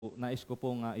nais ko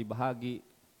pong ibahagi,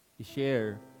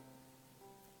 i-share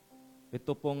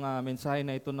ito pong mensahe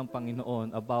na ito ng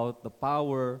Panginoon about the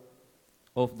power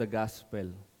of the gospel.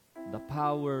 The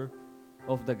power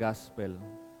of the gospel.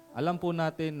 Alam po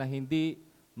natin na hindi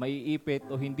maiipit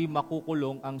o hindi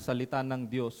makukulong ang salita ng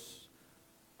Diyos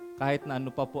kahit na ano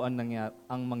pa po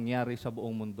ang mangyari sa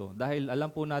buong mundo. Dahil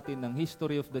alam po natin ng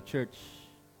history of the church,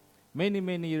 many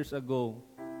years ago,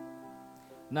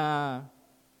 na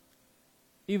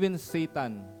even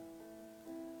Satan,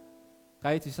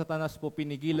 kahit si Satanas po,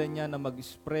 pinigilan niya na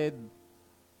mag-spread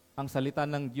ang salita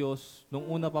ng Diyos nung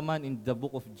una pa man in the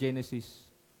book of Genesis.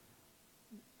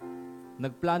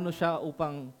 Nagplano siya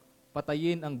upang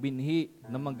patayin ang binhi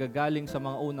na manggagaling sa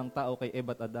mga unang tao kay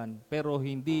Eva at Adan, pero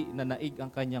hindi nanaig ang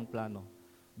kanyang plano.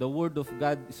 The Word of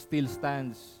God still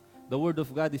stands. The Word of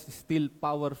God is still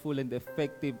powerful and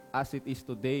effective as it is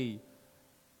today.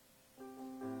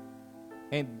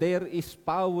 And there is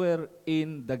power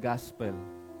in the gospel.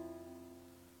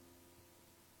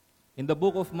 In the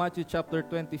book of Matthew chapter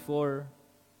 24,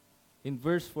 in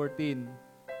verse 14,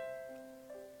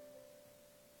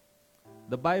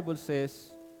 the Bible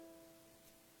says,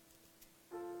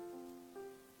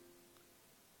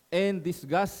 "And this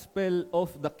gospel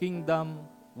of the kingdom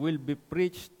will be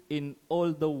preached in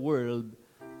all the world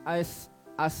as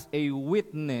a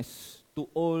witness to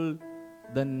all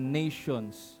the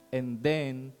nations, and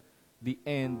then the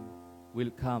end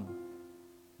will come."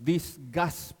 This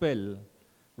gospel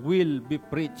will be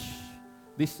preached.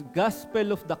 This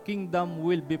gospel of the kingdom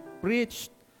will be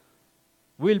preached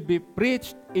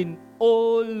in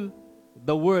all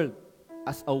the world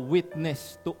as a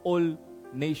witness to all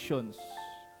nations.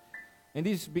 And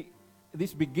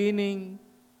this beginning,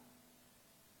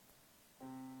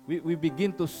 we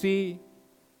begin to see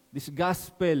this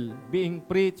gospel being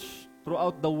preached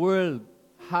throughout the world.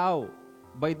 How?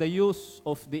 By the use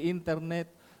of the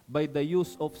internet, by the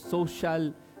use of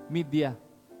social media.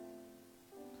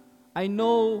 I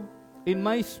know in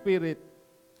my spirit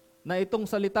na itong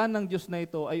salita ng Diyos na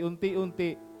ito ay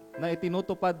unti-unti na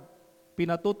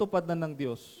pinatutupad na ng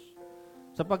Diyos.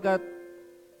 Sapagkat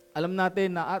alam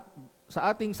natin na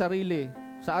sa ating sarili,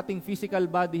 sa ating physical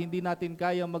body, hindi natin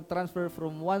kaya mag-transfer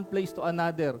from one place to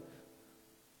another.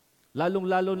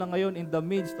 Lalong-lalo na ngayon in the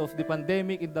midst of the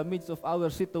pandemic, in the midst of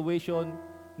our situation,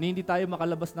 hindi tayo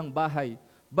makalabas ng bahay.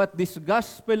 But this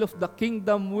gospel of the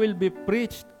kingdom will be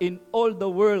preached in all the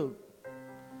world.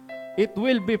 It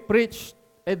will be preached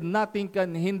and nothing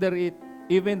can hinder it.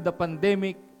 Even the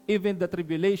pandemic, even the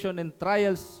tribulation and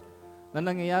trials na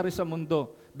nangyayari sa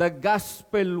mundo. The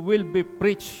gospel will be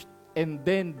preached and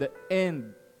then the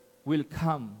end will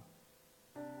come.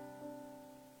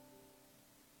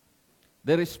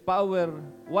 There is power.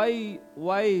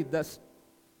 Why does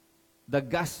the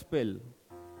gospel,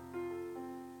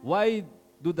 why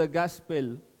do the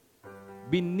gospel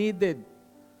be needed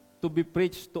to be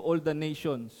preached to all the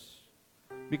nations?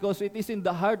 Because it is in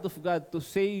the heart of God to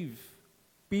save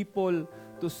people,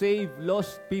 to save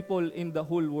lost people in the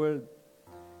whole world.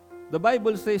 The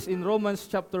Bible says in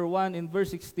Romans chapter 1 in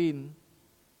verse 16,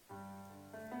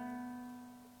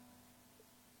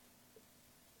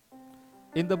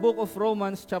 in the book of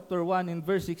Romans chapter 1 in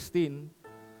verse 16,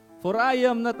 "For I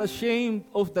am not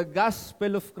ashamed of the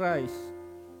gospel of Christ,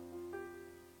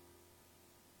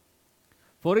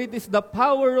 for it is the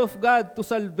power of God to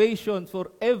salvation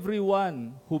for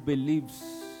everyone who believes."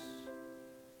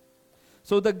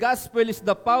 So the gospel is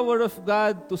the power of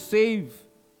God to save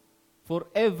for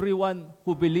everyone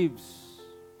who believes.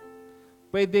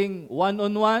 Pwedeng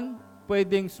one-on-one,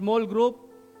 pwedeng small group,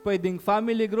 pwedeng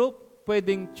family group,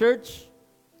 pwedeng church,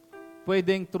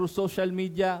 pwedeng through social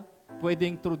media,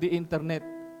 pwedeng through the internet,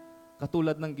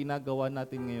 katulad ng ginagawa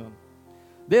natin ngayon.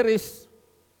 There is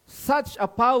such a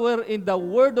power in the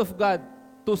Word of God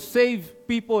to save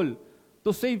people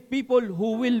who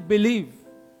will believe.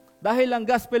 Dahil ang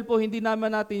gospel po, hindi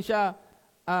naman natin siya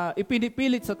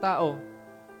ipinipilit sa tao.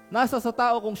 Nasa sa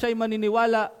tao kung siya'y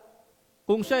maniniwala,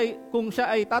 kung siya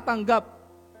ay tatanggap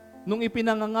nung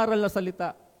ipinangangaral na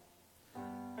salita.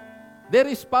 There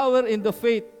is power in the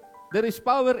faith. There is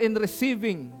power in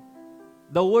receiving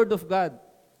the Word of God.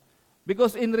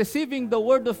 Because in receiving the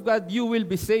Word of God, you will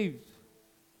be saved.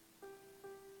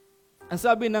 Ang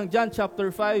sabi ng John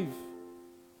chapter 5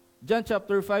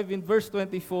 in verse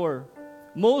 24,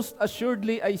 "Most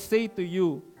assuredly I say to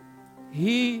you,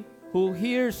 he who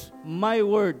hears my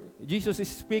word," Jesus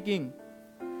is speaking,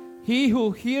 "he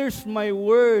who hears my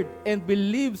word and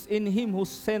believes in him who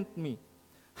sent me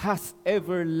has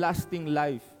everlasting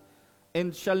life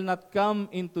and shall not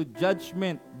come into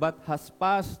judgment but has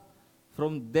passed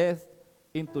from death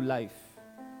into life."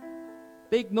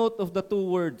 take note of the two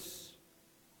words,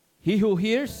 he who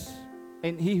hears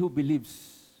and he who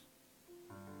believes.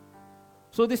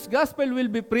 So this gospel will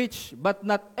be preached, but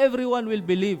not everyone will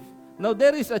believe. Now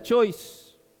there is a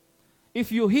choice.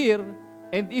 If you hear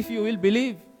and if you will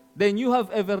believe, then you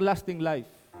have everlasting life.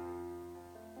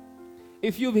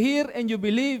 If you hear and you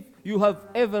believe, you have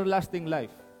everlasting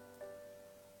life.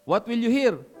 What will you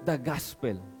hear? The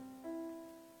gospel.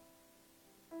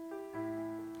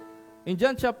 In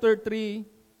John chapter 3,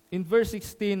 in verse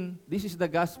 16, this is the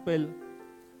gospel.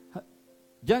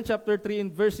 John chapter 3, in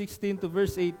verse 16 to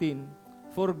verse 18,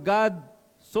 for God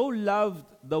so loved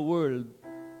the world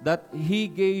that He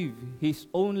gave His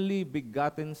only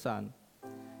begotten Son,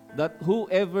 that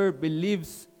whoever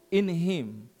believes in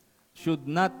Him should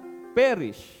not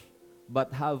perish, but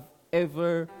have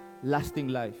everlasting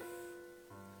life.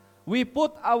 We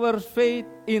put our faith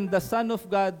in the Son of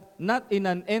God, not in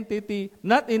an entity,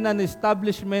 not in an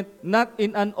establishment, not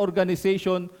in an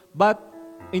organization, but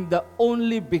in the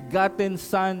only begotten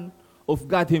Son of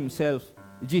God Himself,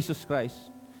 Jesus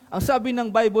Christ. Ang sabi ng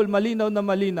Bible, malinaw na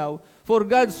malinaw, for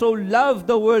God so loved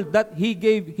the world that He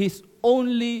gave His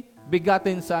only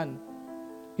begotten Son.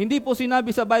 Hindi po sinabi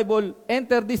sa Bible,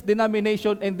 enter this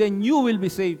denomination and then you will be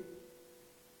saved.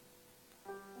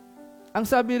 Ang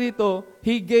sabi rito,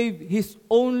 He gave His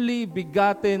only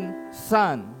begotten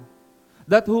Son,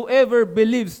 that whoever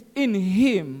believes in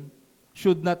Him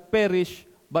should not perish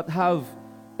but have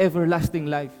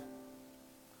everlasting life.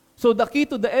 So the key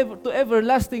to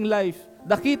everlasting life,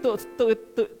 the key to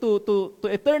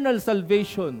eternal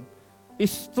salvation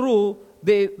is through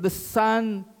the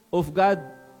Son of God,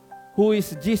 who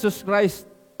is Jesus Christ,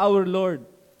 our Lord.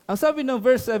 Ang sabi ng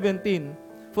verse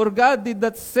 17, for God did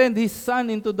not send His Son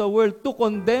into the world to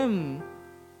condemn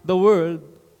the world.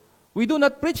 We do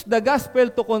not preach the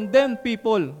gospel to condemn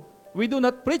people. We do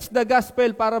not preach the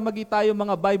gospel para maging tayo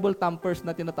mga Bible thumpers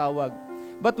na tinatawag.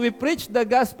 But we preach the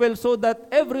gospel so that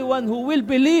everyone who will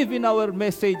believe in our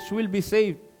message will be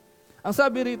saved. Ang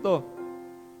sabi rito,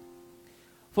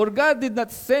 for God did not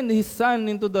send His Son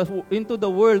into the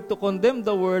world to condemn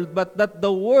the world, but that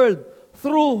the world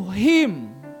through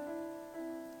Him,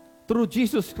 through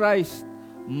Jesus Christ,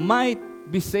 might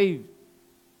be saved.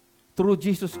 Through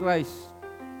Jesus Christ.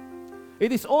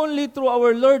 It is only through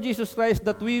our Lord Jesus Christ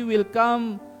that we will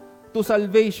come to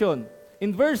salvation.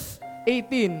 In verse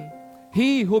 18,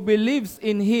 he who believes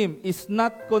in Him is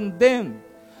not condemned,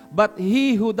 but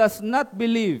he who does not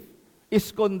believe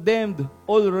is condemned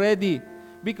already,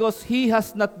 because he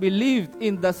has not believed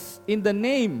in the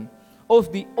name of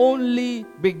the only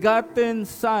begotten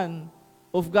Son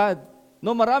of God.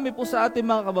 No, marami po sa ating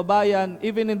mga kababayan,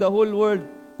 even in the whole world,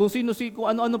 kung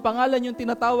ano-ano pangalan yung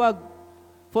tinatawag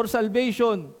for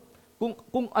salvation,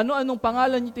 kung ano-anong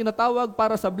pangalan yung tinatawag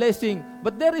para sa blessing,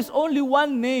 but there is only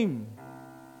one name.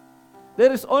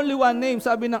 There is only one name,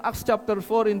 sabi ng Acts chapter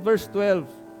 4 in verse 12.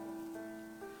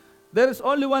 There is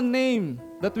only one name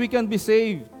that we can be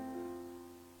saved.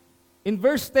 In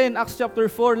verse 10, Acts chapter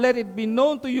 4, let it be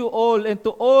known to you all and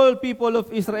to all people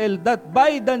of Israel that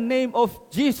by the name of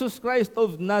Jesus Christ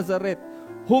of Nazareth,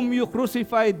 whom you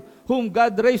crucified, whom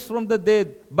God raised from the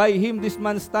dead, by Him this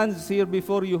man stands here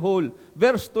before you whole.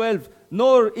 Verse 12,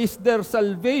 nor is there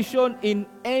salvation in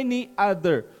any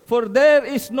other, for there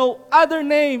is no other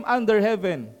name under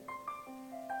heaven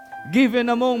given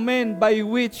among men by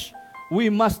which we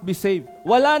must be saved.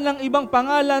 Wala nang ibang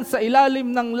pangalan sa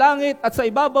ilalim ng langit at sa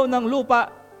ibabaw ng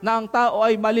lupa na ang tao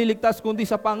ay maliligtas kundi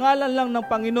sa pangalan lang ng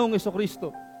Panginoong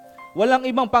Jesucristo. Walang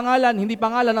ibang pangalan, hindi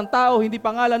pangalan ng tao, hindi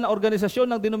pangalan ng organisasyon,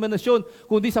 ng denominasyon,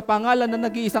 kundi sa pangalan ng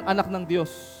nag-iisang anak ng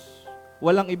Diyos.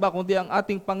 Walang iba kundi ang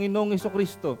ating Panginoong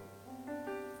Jesucristo.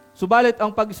 Subalit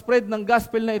ang pag-spread ng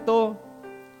gospel na ito,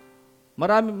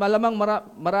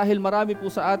 marahil marami po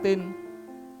sa atin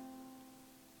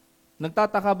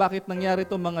nagtataka bakit nangyari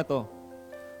itong mga to.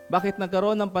 Bakit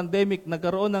nagkaroon ng pandemic,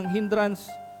 nagkaroon ng hindrance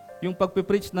yung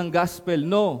pagpipreach ng gospel?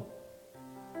 No,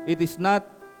 it is not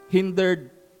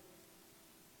hindered.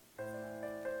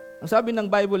 Ang sabi ng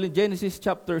Bible in Genesis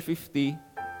chapter 50,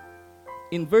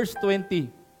 in verse 20,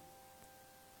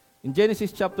 in Genesis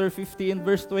chapter 50, in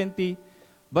verse 20,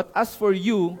 but as for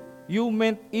you, you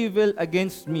meant evil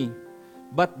against me,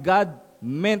 but God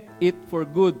meant it for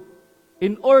good,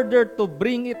 in order to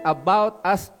bring it about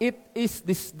as it is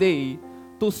this day,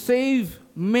 to save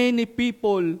many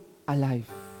people alive.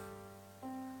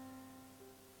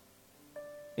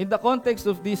 In the context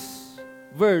of this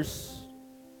verse,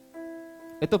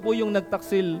 ito po yung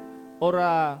nagtaksil or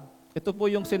ito po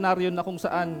yung senaryo na kung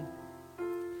saan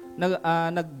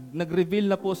nag-reveal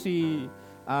na po si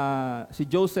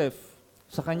Joseph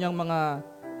sa kanyang mga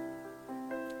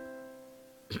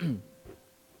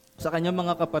sa kanyang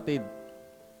mga kapatid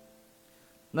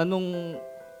na nung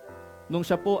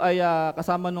siya po ay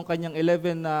kasama nung kanyang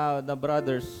 11 na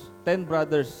brothers, 10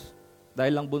 brothers,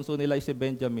 dahil ang bunso nila ay si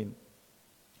Benjamin.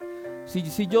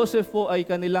 Si Joseph po ay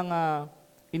kanilang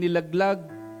inilaglag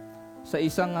sa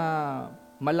isang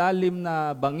malalim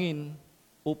na bangin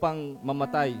upang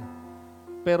mamatay.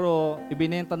 Pero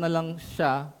ibinenta na lang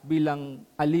siya bilang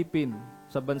alipin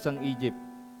sa bansang Egypt.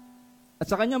 At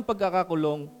sa kanyang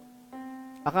pagkakakulong,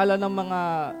 akala ng mga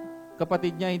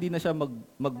kapatid niya hindi na siya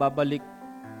magbabalik,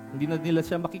 hindi na nila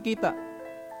siya makikita.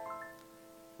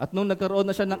 At nung nagkaroon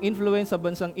na siya ng influence sa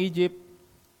bansang Egypt,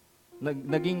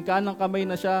 naging kanang kamay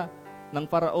na siya ng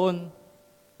Faraon.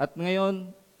 At ngayon,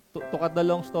 to cut the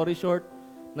long story short,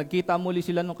 nagkita muli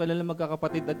sila ng kanilang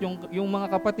magkakapatid. At yung mga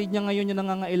kapatid niya ngayon, yung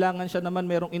nangangailangan siya naman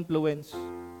merong influence.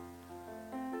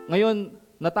 Ngayon,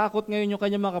 natakot ngayon yung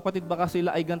kanyang mga kapatid, baka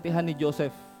sila ay gantihan ni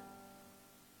Joseph.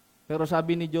 Pero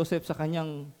sabi ni Joseph sa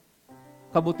kanyang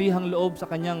kabutihang loob, sa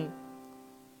kanyang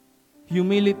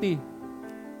humility,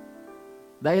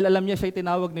 dahil alam niya siya'y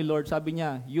tinawag ni Lord, sabi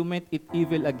niya, "You meant it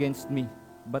evil against me,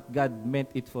 but God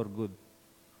meant it for good."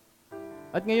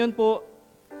 At ngayon po,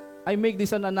 I make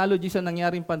this an analogy sa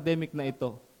nangyaring pandemic na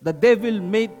ito. The devil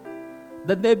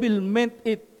meant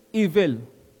it evil,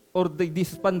 or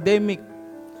this pandemic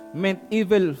meant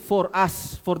evil for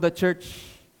us, for the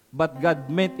church, but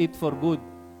God meant it for good.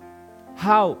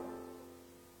 How?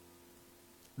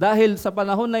 Dahil sa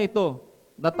panahon na ito,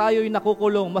 na tayo'y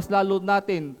nakukulong, mas lalo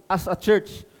natin, as a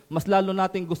church, mas lalo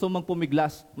natin gustong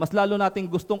magpumiglas, mas lalo natin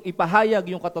gustong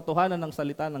ipahayag yung katotohanan ng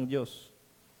salita ng Diyos.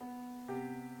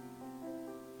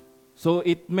 So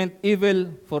it meant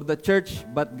evil for the church,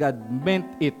 but God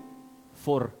meant it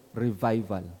for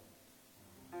revival.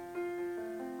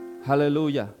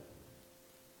 Hallelujah.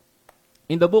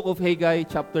 In the book of Haggai,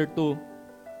 chapter 2,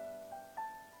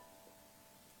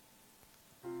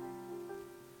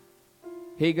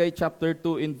 Haggai chapter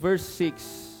 2 in verse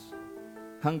 6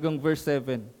 hanggang verse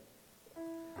 7.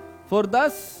 For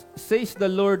thus says the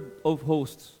Lord of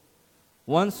hosts,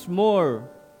 once more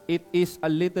it is a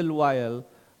little while,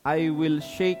 I will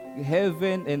shake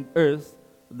heaven and earth,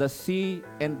 the sea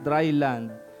and dry land,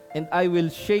 and I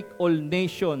will shake all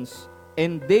nations,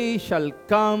 and they shall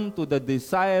come to the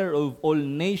desire of all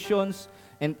nations,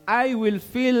 and I will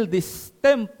fill this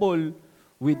temple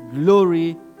with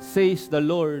glory, says the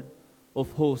Lord of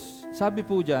hosts. Sabi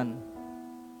po dyan,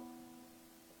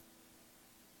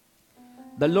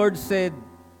 the Lord said,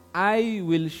 I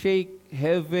will shake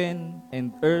heaven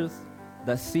and earth,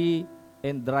 the sea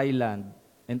and dry land,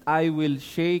 and I will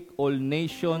shake all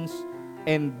nations,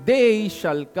 and they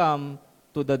shall come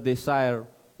to the desire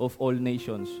of all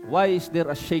nations. Why is there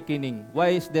a shaking?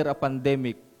 Why is there a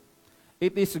pandemic?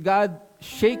 It is God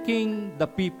shaking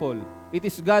the people. It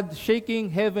is God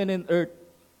shaking heaven and earth.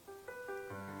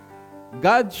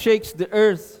 God shakes the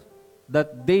earth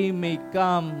that they may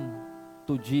come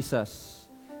to Jesus.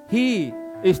 He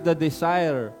is the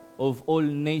desire of all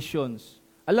nations.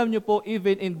 Alam niyo po,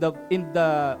 even in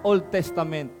the Old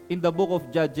Testament, in the book of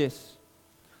Judges,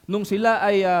 nung sila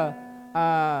ay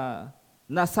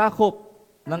nasakop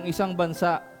ng isang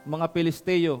bansa, mga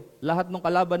Pilisteo, lahat ng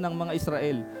kalaban ng mga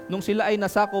Israel, nung sila ay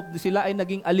nasakop, sila ay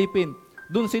naging alipin,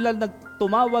 doon sila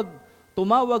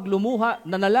tumawag, lumuha,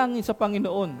 nanalangin sa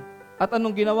Panginoon. At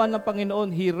anong ginawa ng Panginoon?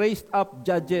 He raised up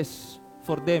judges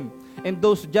for them. And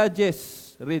those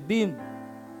judges redeemed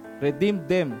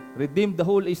the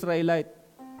whole Israelite.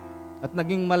 At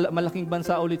naging malaking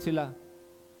bansa ulit sila.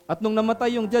 At nung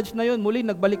namatay yung judge na yun, muli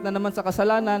nagbalik na naman sa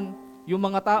kasalanan yung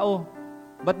mga tao.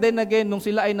 But then again, nung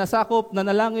sila ay nasakop,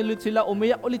 nanalangin ulit sila,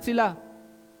 umiyak ulit sila.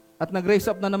 At nag-raise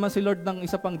up na naman si Lord ng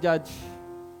isa pang judge.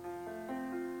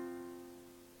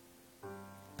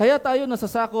 Kaya tayo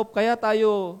nasasakop,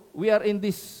 we are in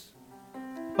this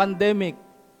pandemic.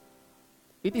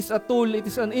 It is a tool, it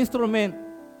is an instrument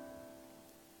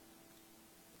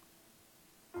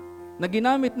na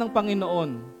ginamit ng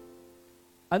Panginoon.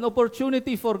 An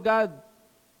opportunity for God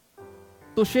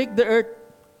to shake the earth,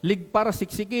 para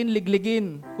siksikin,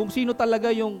 ligligin, kung sino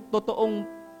talaga yung totoong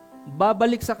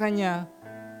babalik sa Kanya,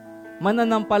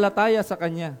 mananampalataya sa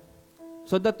Kanya,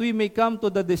 so that we may come to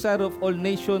the desire of all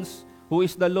nations, who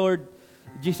is the Lord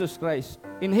Jesus Christ.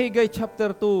 In Haggai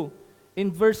chapter 2, in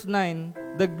verse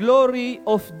 9, the glory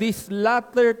of this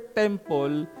latter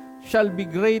temple shall be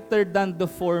greater than the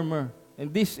former.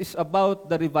 And this is about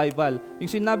the revival.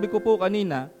 Yung sinabi ko po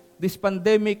kanina, this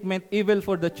pandemic meant evil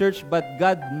for the church, but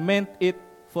God meant it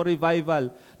for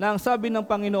revival. Na ang sabi ng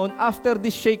Panginoon, after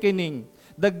this shakening,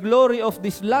 the glory of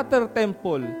this latter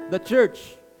temple, the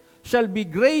church, shall be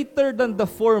greater than the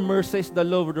former, says the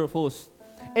Lord of hosts.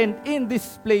 And in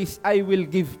this place, I will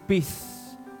give peace.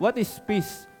 What is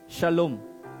peace? Shalom.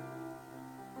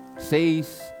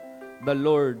 Says the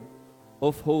Lord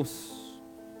of hosts.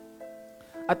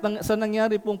 At sa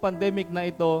nangyari pong pandemic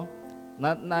na ito,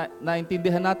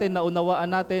 naintindihan natin,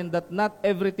 naunawaan natin that not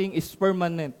everything is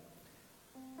permanent.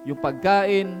 Yung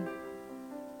pagkain,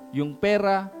 yung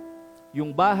pera,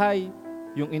 yung bahay,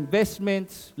 yung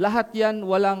investments, lahat yan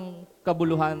walang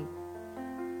kabuluhan.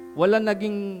 Walang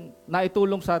naging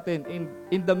naitulong sa atin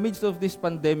in the midst of this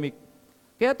pandemic.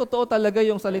 Kaya totoo talaga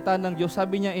yung salita ng Diyos.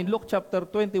 Sabi niya in Luke chapter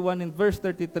 21 and verse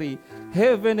 33,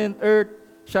 Heaven and earth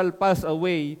shall pass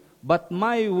away, but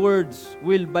my words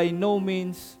will by no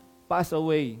means pass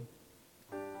away.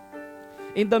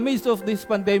 In the midst of this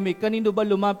pandemic, kanino ba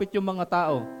lumapit yung mga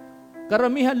tao?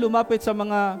 Karamihan lumapit sa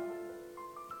mga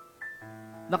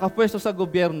nakapwesto sa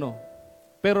gobyerno.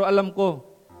 Pero alam ko,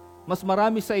 mas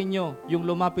marami sa inyo yung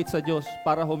lumapit sa Diyos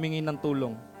para humingi ng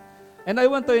tulong. And I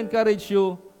want to encourage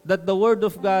you that the Word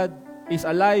of God is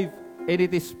alive and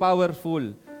it is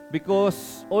powerful,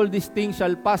 because all these things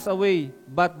shall pass away,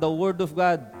 but the Word of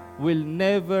God will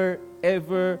never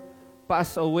ever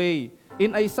pass away.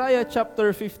 In Isaiah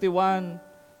chapter 51,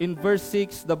 in verse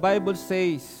 6, the Bible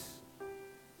says,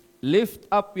 Lift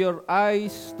up your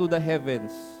eyes to the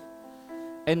heavens,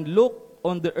 and look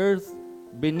on the earth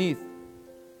beneath.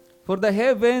 For the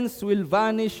heavens will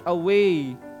vanish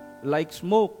away like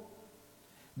smoke.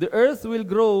 The earth will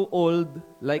grow old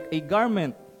like a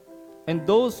garment, and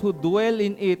those who dwell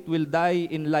in it will die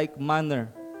in like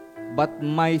manner. But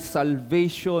my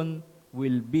salvation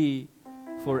will be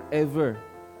forever,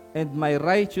 and my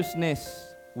righteousness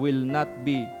will not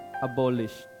be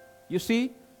abolished. You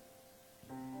see,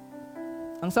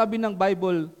 ang sabi ng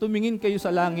Bible, tumingin kayo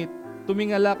sa langit,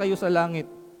 tumingala kayo sa langit,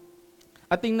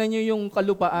 at tingnan niyo yung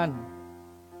kalupaan.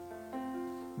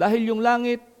 Dahil yung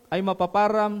langit ay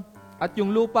mapaparam at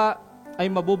yung lupa ay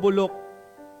mabubulok,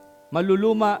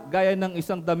 maluluma gaya ng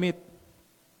isang damit.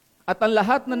 At ang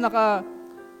lahat ng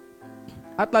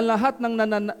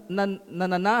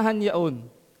nananahan yaon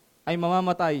ay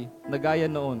mamamatay na gaya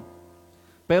noon.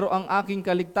 Pero ang aking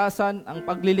kaligtasan, ang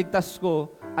pagliligtas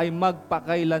ko ay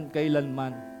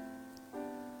magpakailan-kailanman.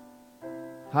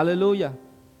 Hallelujah!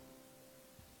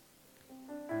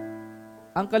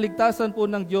 Ang kaligtasan po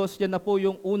ng Diyos, yan na po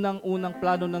yung unang-unang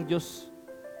plano ng Diyos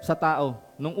sa tao.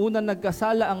 Nung unang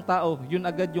nagkasala ang tao, yun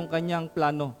agad yung kanyang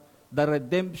plano, the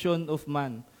redemption of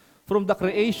man. From the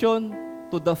creation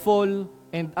to the fall,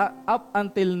 and up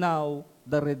until now,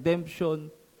 the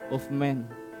redemption of men.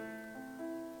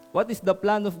 What is the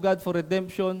plan of God for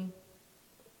redemption?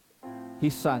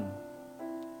 His Son,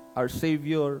 our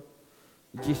Savior,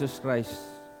 Jesus Christ,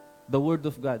 the Word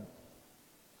of God.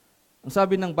 Ang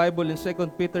sabi ng Bible in 2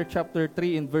 Peter chapter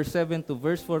 3 in verse 7 to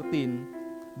verse 14,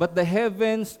 But the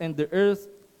heavens and the earth,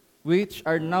 which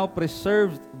are now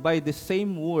preserved by the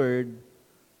same word,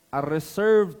 are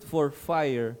reserved for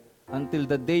fire until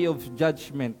the day of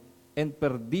judgment and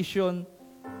perdition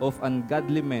of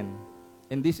ungodly men.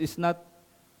 And this is not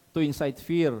to incite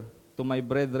fear to my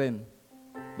brethren,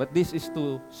 but this is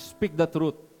to speak the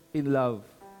truth in love.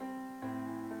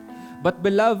 But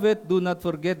beloved, do not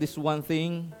forget this one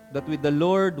thing, that with the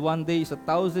Lord 1 day is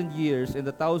 1,000 years, and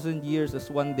 1,000 years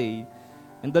as 1 day.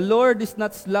 And the Lord is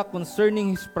not slack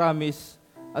concerning His promise,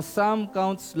 as some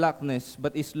count slackness,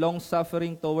 but is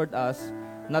long-suffering toward us,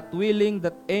 not willing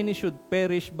that any should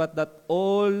perish, but that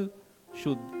all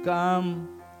should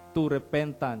come to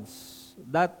repentance.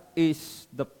 That is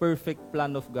the perfect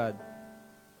plan of God.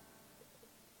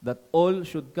 That all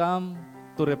should come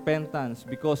to repentance,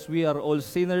 because we are all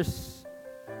sinners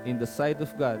in the sight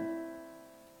of God.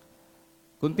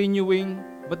 Continuing,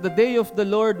 but the day of the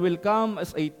Lord will come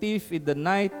as a thief in the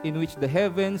night, in which the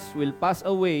heavens will pass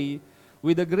away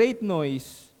with a great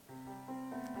noise,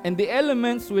 and the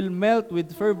elements will melt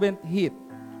with fervent heat.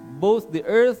 Both the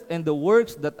earth and the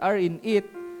works that are in it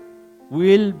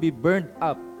will be burned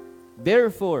up.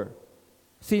 Therefore,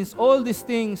 since all these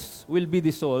things will be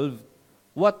dissolved,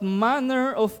 what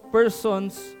manner of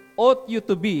persons ought you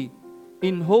to be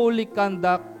in holy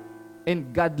conduct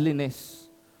and godliness,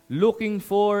 looking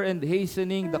for and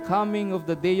hastening the coming of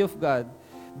the day of God,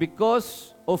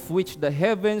 because of which the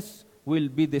heavens will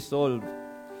be dissolved,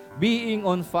 being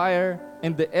on fire,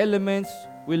 and the elements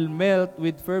will melt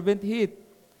with fervent heat?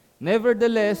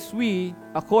 Nevertheless, we,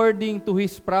 according to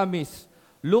His promise,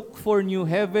 look for new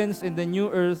heavens and the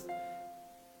new earth,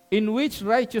 in which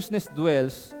righteousness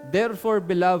dwells. Therefore,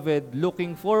 beloved,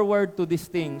 looking forward to these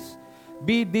things,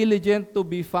 be diligent to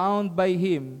be found by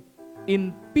Him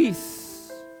in peace,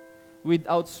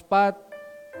 without spot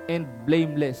and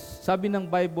blameless. Sabi ng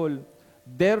Bible,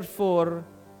 therefore,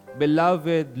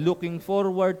 Beloved, looking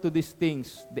forward to these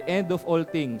things, the end of all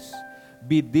things,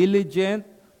 be diligent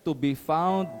to be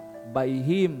found by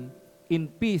Him in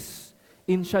peace,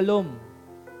 in shalom.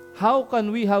 How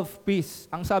can we have peace?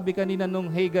 Ang sabi kanina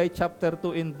nung Haggai chapter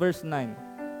 2 in verse 9,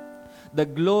 the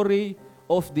glory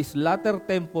of this latter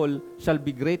temple shall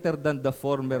be greater than the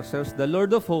former, says the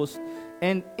Lord of hosts,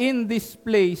 and in this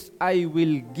place I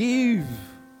will give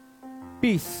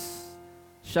peace,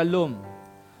 shalom.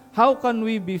 How can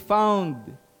we be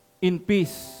found in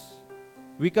peace?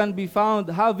 We can be found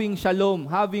having shalom,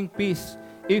 having peace,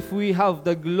 if we have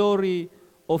the glory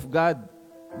of God,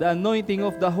 the anointing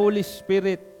of the Holy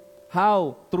Spirit.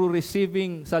 How? Through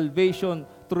receiving salvation,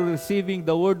 through receiving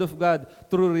the Word of God,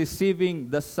 through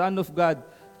receiving the Son of God,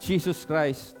 Jesus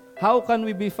Christ. How can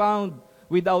we be found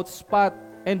without spot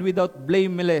and without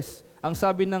blameless? Ang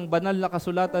sabi ng banal na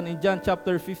kasulatan in John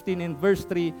chapter 15 in verse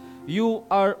 3, you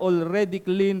are already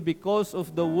clean because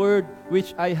of the word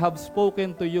which I have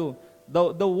spoken to you.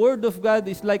 The Word of God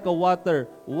is like a water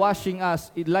washing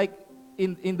us. Like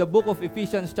in the book of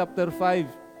Ephesians chapter 5,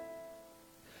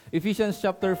 Ephesians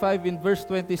chapter 5 in verse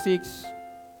 26,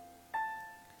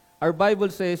 our Bible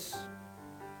says,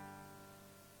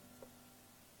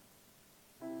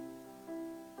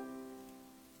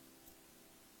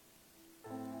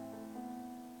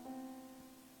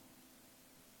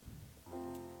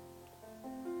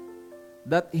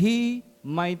 that He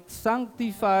might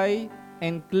sanctify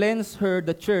and cleanse her,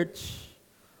 the church,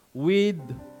 with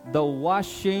the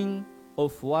washing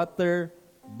of water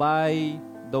by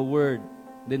the Word.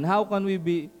 Then how can we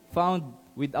be found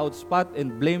without spot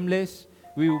and blameless?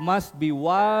 We must be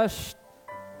washed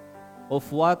of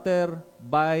water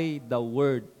by the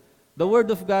Word. The Word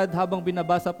of God, habang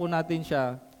binabasa po natin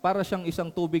siya, para siyang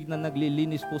isang tubig na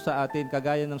naglilinis po sa atin,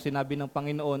 kagaya ng sinabi ng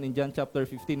Panginoon in John chapter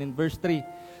 15 in verse 3,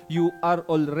 you are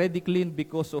already clean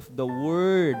because of the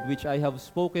Word which I have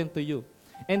spoken to you.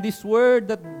 And this Word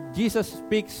that Jesus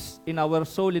speaks in our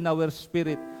soul, in our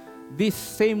spirit, this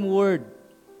same Word,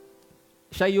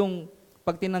 siya yung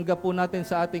pag tinanggap po natin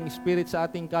sa ating spirit, sa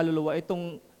ating kaluluwa,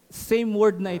 itong same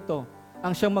Word na ito,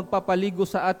 ang siyang magpapaligo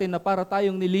sa atin na para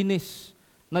tayong nilinis,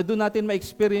 na doon natin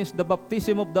ma-experience the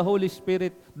baptism of the Holy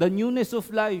Spirit, the newness of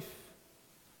life,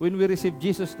 when we receive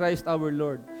Jesus Christ our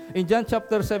Lord. In John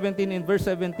chapter 17, in verse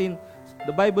 17,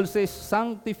 the Bible says,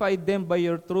 sanctify them by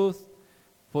your truth,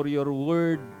 for your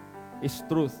word is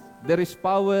truth. There is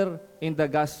power in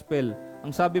the gospel.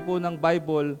 Ang sabi po ng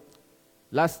Bible,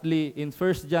 lastly, in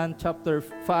 1 John chapter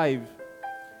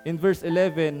 5, in verse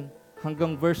 11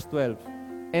 hanggang verse 12,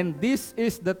 and this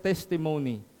is the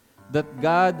testimony that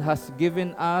God has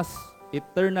given us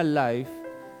eternal life,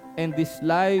 and this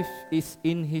life is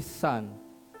in His Son.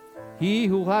 He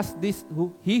who has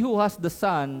the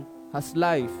Son has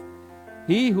life.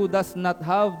 He who does not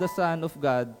have the Son of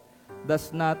God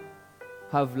does not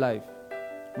have life.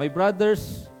 My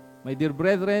brothers, my dear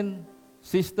brethren,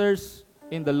 sisters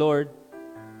in the Lord,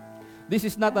 this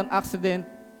is not an accident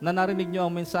na narinig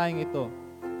nyo ang mensaheng ito,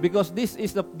 because this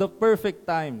is the perfect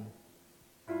time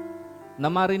na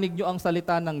marinig nyo ang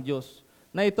salita ng Diyos.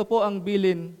 Na ito po ang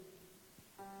bilin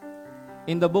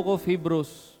in the book of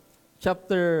Hebrews,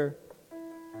 chapter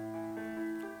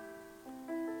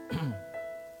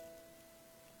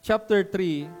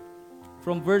 3,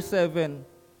 from verse 7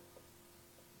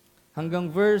 hanggang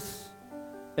verse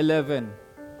 11,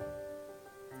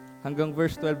 hanggang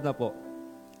verse 12 na po.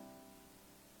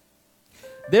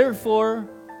 Therefore,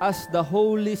 as the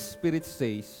Holy Spirit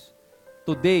says,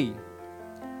 today,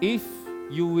 if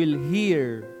you will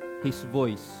hear His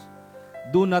voice,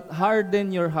 do not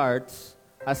harden your hearts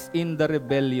as in the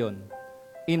rebellion,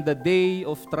 in the day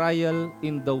of trial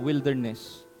in the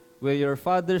wilderness, where your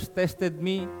fathers tested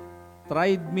me,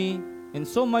 tried me, and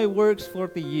saw my works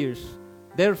 40 years.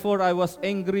 Therefore I was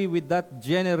angry with that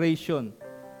generation,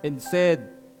 and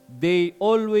said, they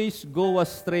always go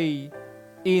astray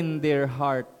in their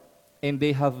heart, and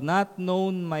they have not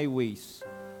known my ways.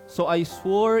 So I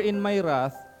swore in my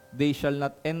wrath, they shall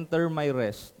not enter my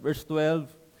rest. Verse 12,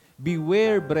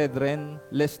 beware, brethren,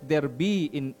 lest there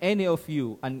be in any of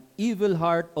you an evil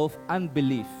heart of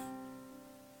unbelief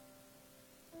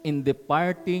in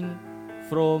departing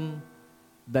from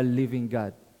the living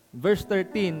God. Verse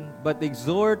 13, but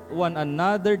exhort one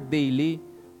another daily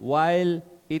while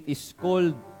it is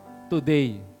called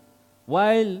today,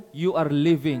 while you are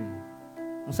living.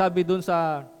 Ang sabi dun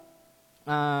sa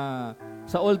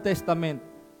Old Testament,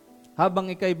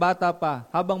 habang ikay bata pa,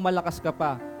 habang malakas ka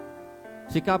pa,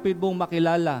 sikapin mong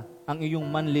makilala ang iyong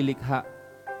manlilikha.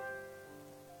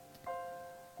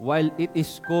 While it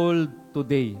is called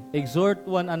today, exhort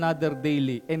one another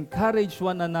daily, encourage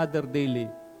one another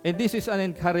daily, And this is an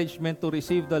encouragement to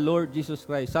receive the Lord Jesus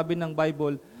Christ. Sabi ng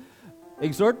Bible,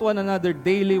 exhort one another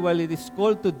daily while it is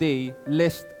called today,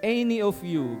 lest any of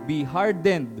you be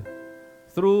hardened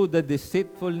through the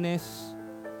deceitfulness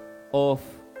of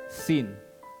sin.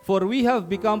 For we have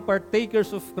become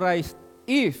partakers of Christ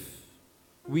if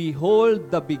we hold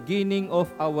the beginning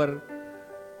of our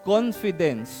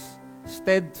confidence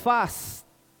steadfast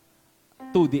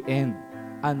to the end,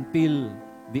 until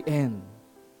the end.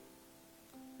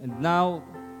 And now,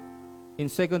 in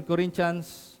 2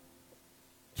 Corinthians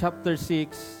chapter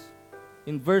 6,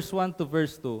 in verse 1 to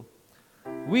verse 2,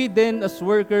 we then as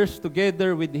workers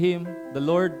together with Him, the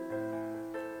Lord,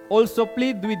 also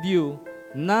plead with you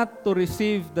not to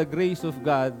receive the grace of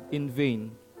God in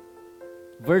vain.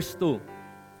 Verse 2,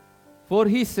 for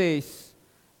He says,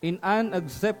 in an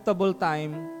acceptable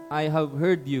time I have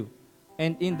heard you,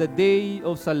 and in the day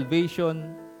of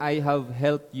salvation I have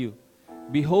helped you.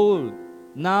 Behold,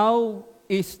 now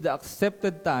is the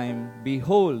accepted time.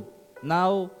 Behold,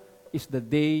 now is the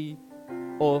day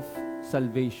of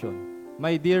salvation.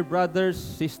 My dear brothers,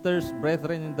 sisters,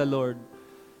 brethren in the Lord,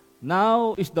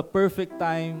 now is the perfect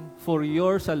time for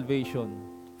your salvation,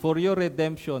 for your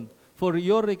redemption, for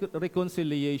your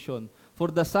reconciliation. For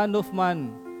the Son of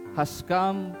Man has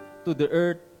come to the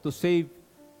earth to save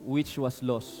which was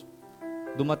lost.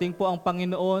 Dumating po ang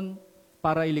Panginoon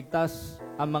para iligtas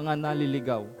ang mga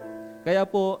naliligaw. Kaya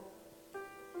po,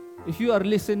 if you are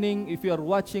listening, if you are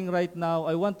watching right now,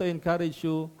 I want to encourage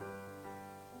you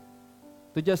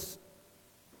to just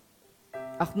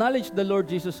acknowledge the Lord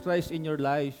Jesus Christ in your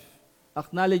life.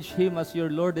 Acknowledge Him as your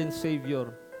Lord and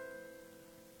Savior.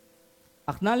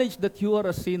 Acknowledge that you are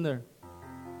a sinner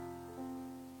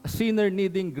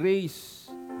needing grace,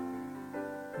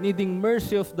 needing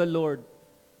mercy of the Lord.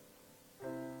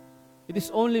 It is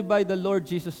only by the Lord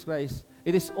Jesus Christ.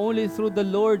 It is only through the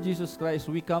Lord Jesus Christ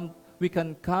we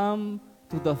can come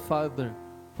to the Father.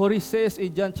 For He says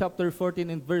in John chapter 14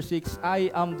 and verse 6, I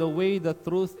am the way, the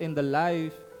truth, and the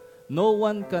life. No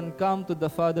one can come to the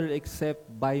Father except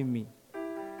by me.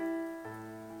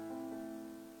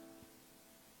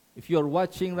 If you are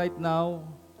watching right now,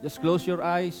 just close your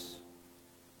eyes,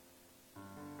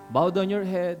 bow down your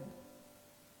head,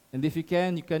 and if you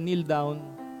can kneel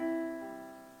down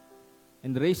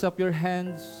and raise up your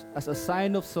hands as a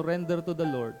sign of surrender to the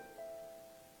Lord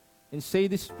and say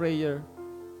this prayer.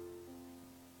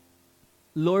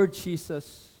 Lord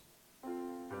Jesus,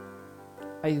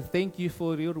 I thank you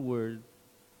for your word.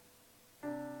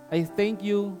 I thank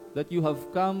you that you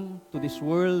have come to this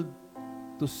world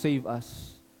to save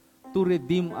us, to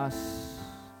redeem us,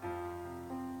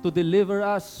 to deliver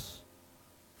us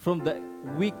from the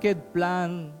wicked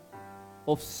plan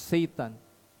of Satan.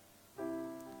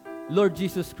 Lord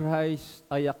Jesus Christ,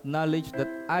 I acknowledge that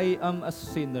I am a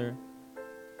sinner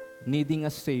needing a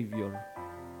Savior.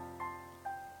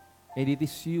 And it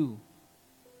is you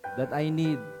that I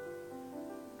need.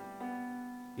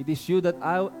 It is you that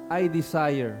I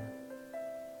desire.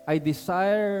 I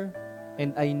desire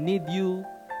and I need you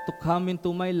to come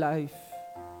into my life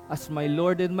as my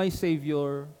Lord and my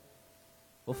Savior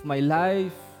of my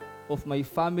life, of my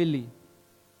family.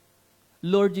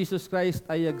 Lord Jesus Christ,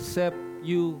 I accept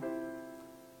you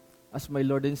as my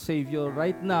Lord and Savior.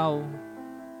 Right now,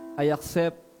 I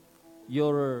accept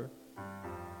your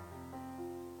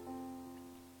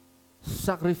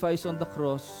sacrifice on the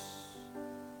cross.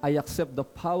 I accept the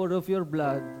power of your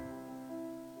blood.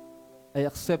 I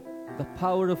accept the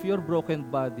power of your broken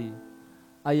body.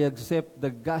 I accept the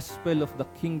gospel of the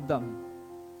kingdom.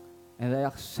 And I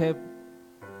accept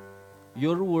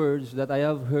your words that I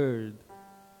have heard.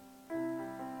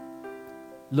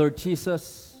 Lord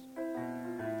Jesus,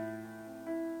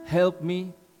 help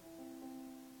me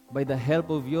by the help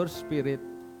of your Spirit,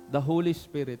 the Holy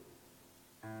Spirit,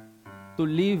 to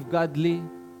live godly,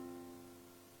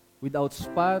 without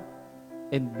spot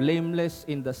and blameless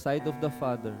in the sight of the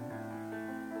Father.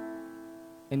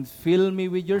 And fill me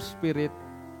with your Spirit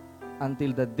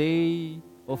until the day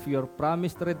of your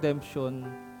promised redemption,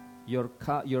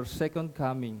 your second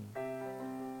coming.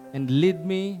 And lead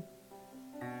me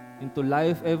into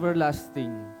life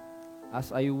everlasting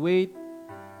as I wait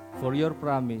for your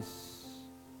promise.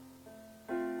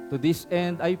 To this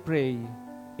end I pray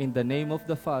in the name of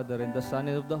the Father and the Son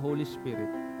and of the Holy Spirit.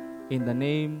 In the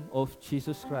name of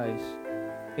Jesus Christ.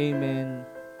 Amen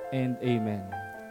and amen.